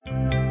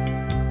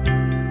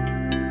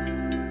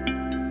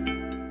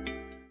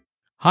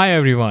Hi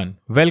everyone,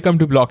 welcome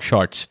to Block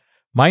Shorts.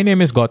 My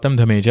name is Gautam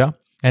Dhameja,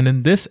 and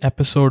in this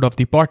episode of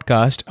the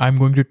podcast, I'm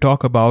going to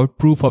talk about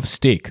proof of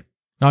stake.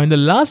 Now, in the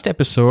last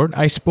episode,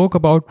 I spoke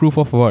about proof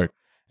of work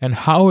and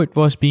how it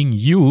was being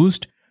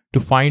used to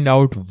find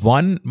out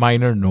one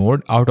miner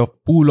node out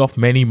of pool of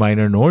many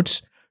miner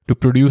nodes to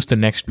produce the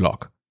next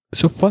block.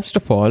 So first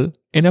of all,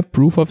 in a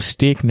proof of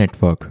stake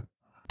network,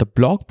 the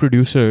block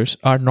producers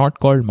are not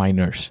called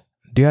miners.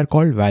 They are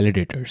called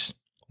validators.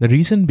 The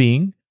reason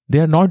being, they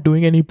are not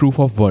doing any proof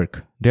of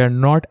work. They are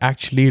not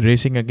actually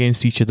racing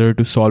against each other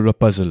to solve a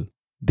puzzle.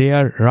 They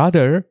are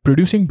rather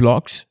producing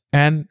blocks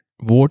and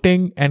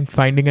voting and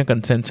finding a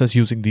consensus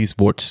using these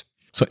votes.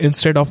 So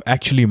instead of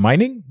actually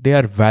mining, they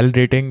are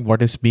validating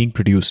what is being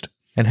produced.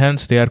 And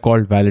hence they are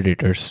called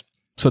validators.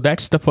 So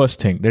that's the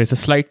first thing. There is a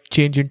slight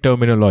change in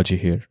terminology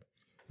here.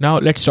 Now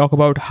let's talk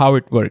about how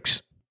it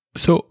works.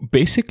 So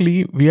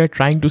basically we are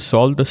trying to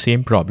solve the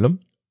same problem.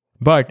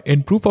 But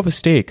in proof of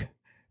stake,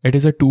 it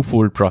is a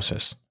twofold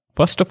process.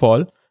 First of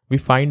all, we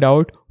find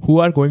out who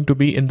are going to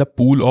be in the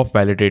pool of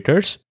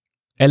validators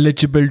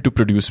eligible to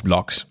produce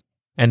blocks.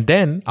 And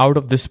then out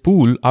of this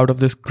pool, out of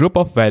this group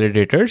of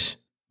validators,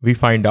 we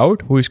find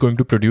out who is going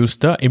to produce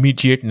the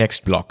immediate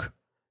next block.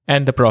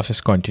 And the process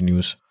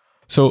continues.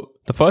 So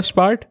the first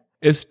part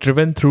is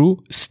driven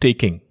through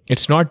staking.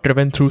 It's not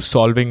driven through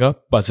solving a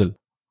puzzle.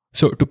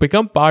 So to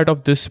become part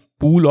of this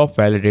pool of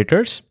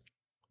validators,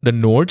 the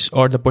nodes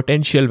or the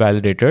potential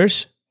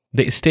validators,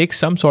 they stake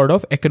some sort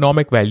of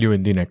economic value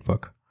in the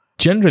network.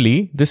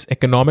 Generally, this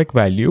economic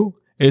value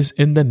is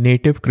in the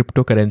native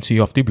cryptocurrency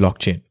of the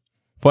blockchain.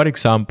 For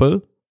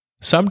example,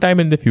 sometime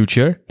in the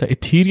future, the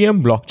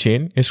Ethereum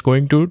blockchain is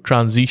going to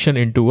transition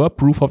into a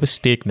proof of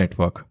stake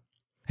network.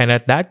 And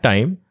at that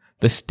time,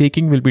 the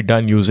staking will be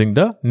done using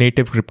the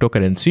native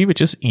cryptocurrency, which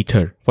is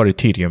Ether for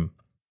Ethereum.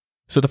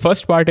 So the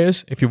first part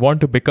is, if you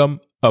want to become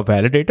a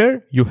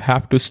validator, you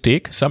have to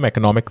stake some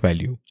economic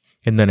value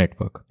in the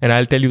network. And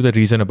I'll tell you the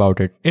reason about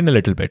it in a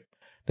little bit.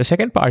 The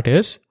second part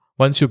is,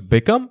 once you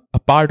become a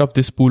part of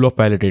this pool of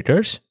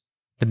validators,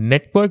 the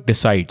network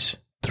decides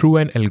through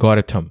an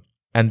algorithm.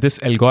 And this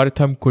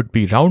algorithm could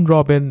be round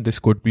robin, this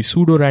could be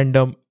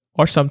pseudo-random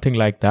or something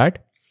like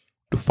that,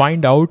 to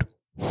find out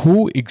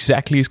who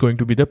exactly is going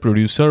to be the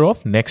producer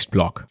of next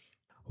block.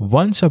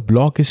 Once a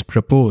block is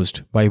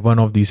proposed by one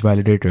of these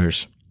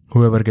validators,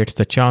 whoever gets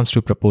the chance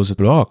to propose a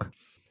block,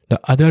 the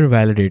other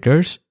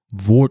validators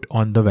vote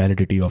on the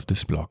validity of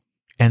this block.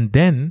 And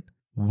then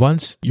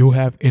once you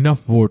have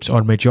enough votes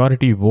or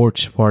majority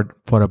votes for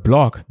a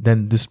block,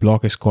 then this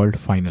block is called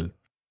final.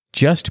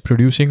 Just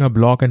producing a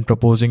block and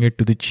proposing it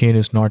to the chain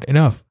is not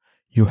enough.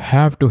 You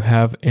have to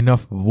have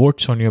enough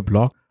votes on your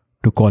block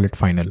to call it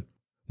final.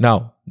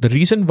 Now, the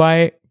reason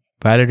why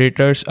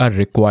validators are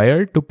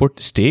required to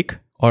put stake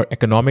or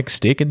economic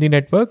stake in the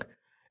network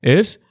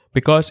is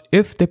because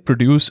if they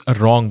produce a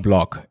wrong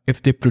block,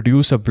 if they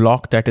produce a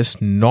block that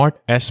is not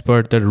as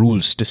per the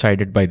rules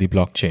decided by the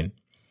blockchain,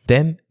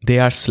 then they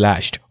are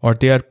slashed or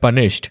they are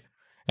punished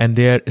and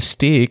their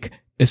stake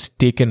is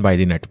taken by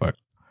the network.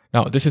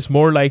 Now, this is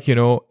more like,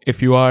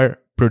 if you are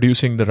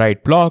producing the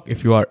right block,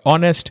 if you are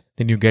honest,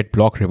 then you get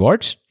block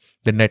rewards.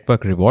 The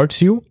network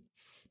rewards you.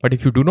 But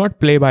if you do not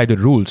play by the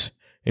rules,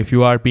 if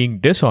you are being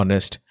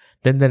dishonest,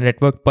 then the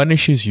network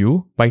punishes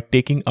you by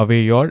taking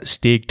away your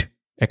staked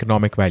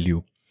economic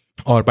value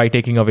or by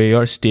taking away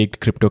your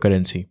staked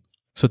cryptocurrency.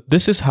 So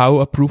this is how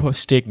a proof of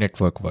stake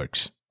network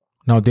works.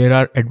 Now, there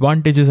are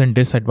advantages and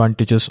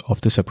disadvantages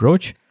of this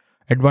approach.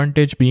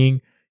 Advantage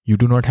being you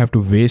do not have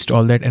to waste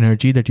all that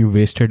energy that you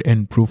wasted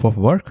in proof of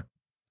work.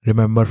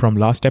 Remember from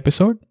last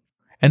episode?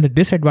 And the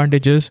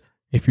disadvantage is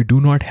if you do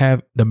not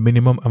have the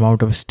minimum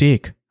amount of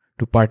stake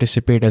to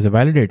participate as a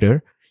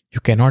validator, you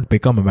cannot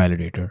become a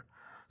validator.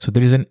 So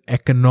there is an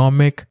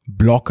economic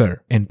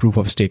blocker in proof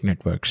of stake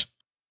networks.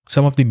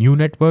 Some of the new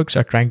networks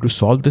are trying to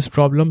solve this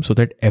problem so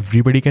that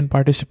everybody can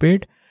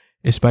participate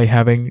is by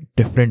having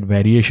different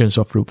variations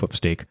of proof of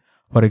stake.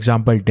 For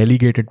example,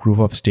 delegated proof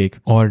of stake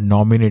or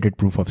nominated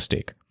proof of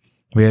stake,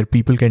 where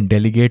people can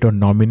delegate or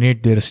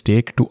nominate their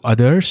stake to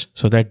others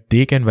so that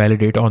they can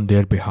validate on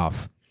their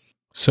behalf.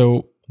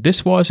 So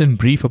this was in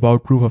brief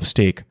about proof of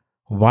stake,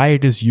 why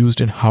it is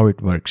used and how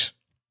it works.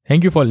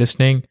 Thank you for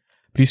listening.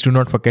 Please do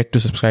not forget to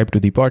subscribe to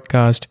the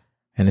podcast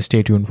and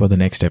stay tuned for the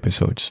next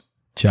episodes.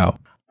 Ciao.